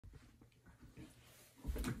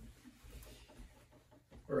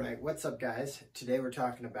All right, what's up guys? Today we're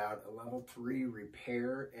talking about a level 3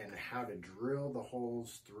 repair and how to drill the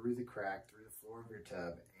holes through the crack, through the floor of your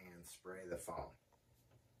tub and spray the foam.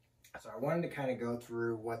 So I wanted to kind of go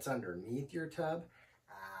through what's underneath your tub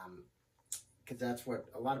because that's what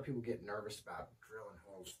a lot of people get nervous about, drilling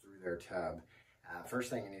holes through their tub.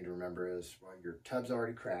 First thing you need to remember is, well, your tub's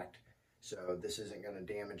already cracked, so this isn't going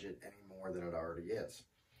to damage it any more than it already is.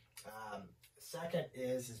 Second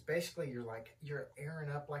is basically you're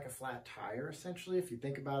airing up like a flat tire, essentially, if you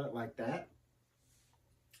think about it like that.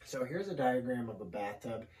 So here's a diagram of a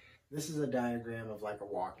bathtub. This is a diagram of like a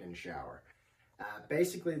walk-in shower.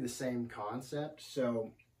 Basically the same concept.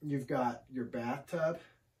 So you've got your bathtub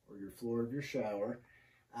or your floor of your shower,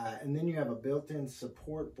 and then you have a built-in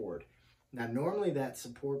support board. Now normally that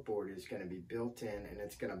support board is going to be built in and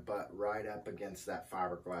it's going to butt right up against that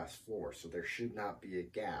fiberglass floor, so there should not be a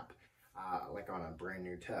gap. Like on a brand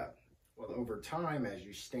new tub. Well, over time, as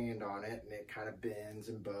you stand on it and it kind of bends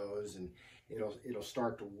and bows, and it'll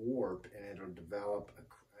start to warp and it'll develop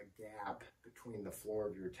a gap between the floor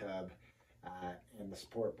of your tub and the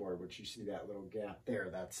support board, which you see that little gap there.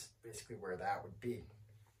 That's basically where that would be.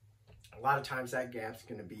 A lot of times that gap's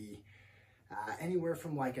going to be anywhere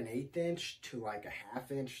from like an 1/8 inch to like a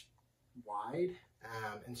 1/2 inch wide,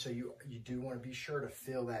 and so you do want to be sure to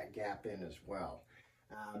fill that gap in as well.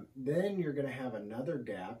 Then you're going to have another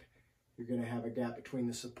gap. You're going to have a gap between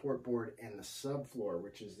the support board and the subfloor,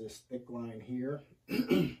 which is this thick line here.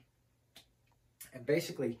 And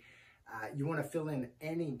basically, you want to fill in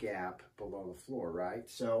any gap below the floor, right?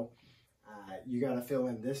 So you got to fill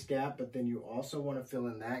in this gap, but then you also want to fill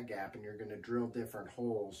in that gap, and you're going to drill different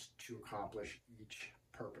holes to accomplish each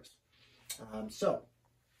purpose. So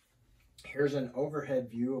here's an overhead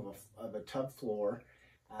view of a tub floor.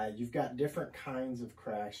 You've got different kinds of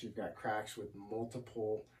cracks. You've got cracks with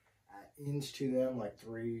multiple ends to them, like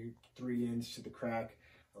three ends to the crack.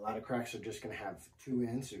 A lot of cracks are just going to have 2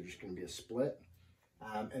 ends, so they're just going to be a split.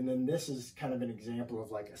 And then this is kind of an example of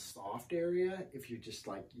like a soft area. If you just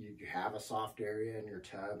like, you have a soft area in your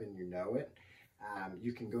tub and you know it,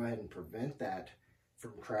 you can go ahead and prevent that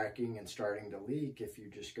from cracking and starting to leak if you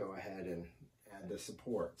just go ahead and add the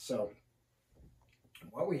support. So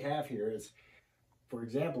what we have here is, for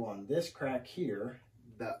example, on this crack here,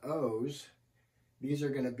 the O's, these are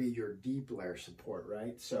going to be your deep layer support,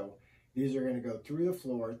 right? So these are going to go through the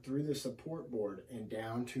floor, through the support board, and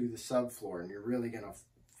down to the subfloor. And you're really going to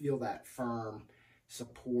feel that firm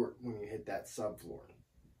support when you hit that subfloor.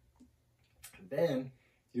 Then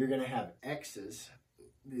you're going to have X's.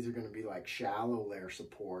 These are going to be like shallow layer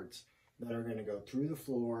supports that are going to go through the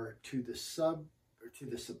floor to the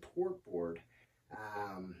support board.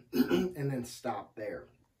 And then stop there,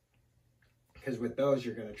 because with those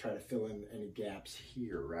you're going to try to fill in any gaps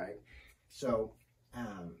here, right? So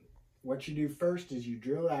what you do first is you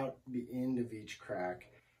drill out the end of each crack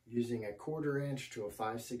using a 1/4 inch to a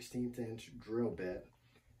 5/16 inch drill bit,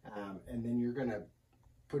 and then you're going to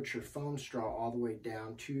put your foam straw all the way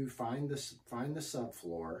down to find the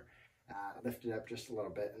subfloor, lift it up just a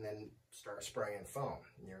little bit, and then start spraying foam.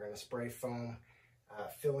 And you're going to spray foam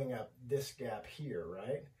filling up this gap here,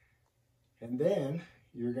 right? And then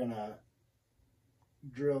you're gonna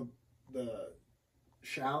drill the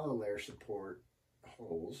shallow layer support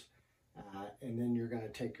holes, and then you're gonna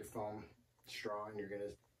take your foam straw and you're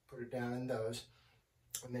gonna put it down in those,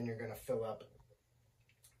 and then you're gonna fill up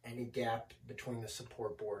any gap between the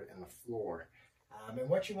support board and the floor. And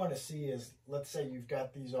what you want to see is, let's say you've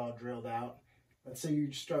got these all drilled out. Let's say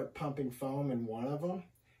you start pumping foam in one of them.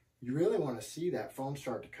 You really want to see that foam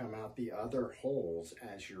start to come out the other holes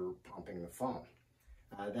as you're pumping the foam.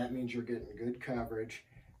 That means you're getting good coverage,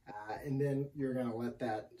 and then you're going to let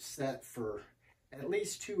that set for at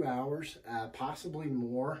least 2 hours, possibly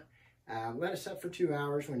more. Let it set for 2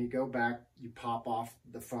 hours. When you go back, you pop off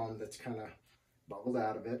the foam that's kind of bubbled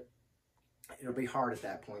out of it. It'll be hard at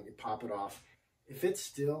that point. You pop it off. If it's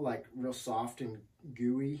still like real soft and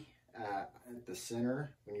gooey at the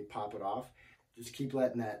center when you pop it off, just keep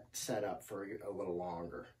letting that set up for a little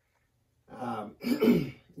longer.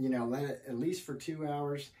 You know, let it at least for 2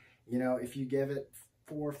 hours. You know, if you give it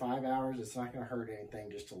 4 or 5 hours, it's not going to hurt anything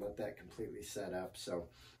just to let that completely set up. So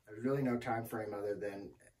there's really no time frame other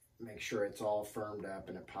than make sure it's all firmed up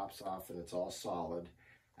and it pops off and it's all solid.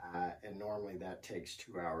 And normally that takes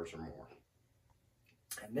 2 hours or more.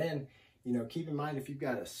 And then, you know, keep in mind, if you've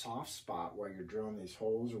got a soft spot while you're drilling these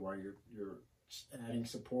holes or while you're adding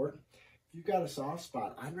support, if you've got a soft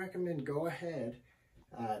spot, I'd recommend go ahead,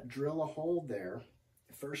 drill a hole there.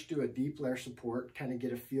 First do a deep layer support, kind of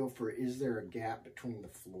get a feel for, is there a gap between the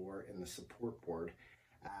floor and the support board?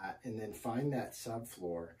 and then find that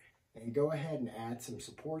subfloor and go ahead and add some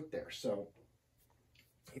support there. So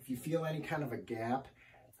if you feel any kind of a gap,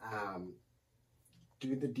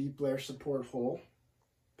 do the deep layer support hole,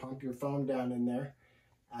 pump your foam down in there,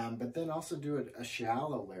 but then also do a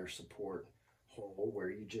shallow layer support hole where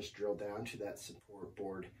you just drill down to that support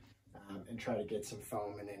board and try to get some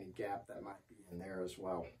foam in any gap that might be in there as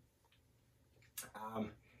well.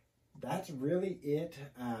 That's really it.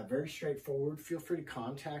 Very straightforward. Feel free to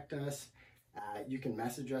contact us. You can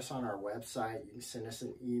message us on our website. You can send us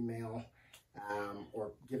an email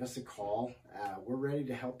or give us a call. We're ready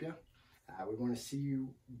to help you. We want to see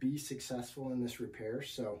you be successful in this repair.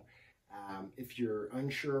 So if you're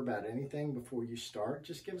unsure about anything before you start,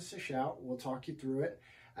 just give us a shout. We'll talk you through it.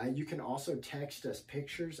 You can also text us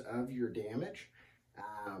pictures of your damage.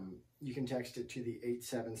 You can text it to the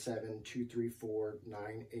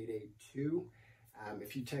 877-234-9882.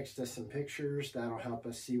 If you text us some pictures, that'll help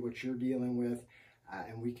us see what you're dealing with,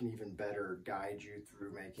 and we can even better guide you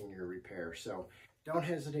through making your repair. So don't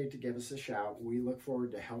hesitate to give us a shout. We look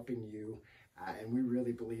forward to helping you, and we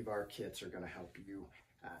really believe our kits are going to help you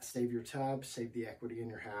save your tub, save the equity in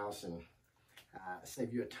your house, and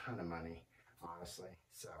save you a ton of money, honestly.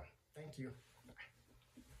 So thank you.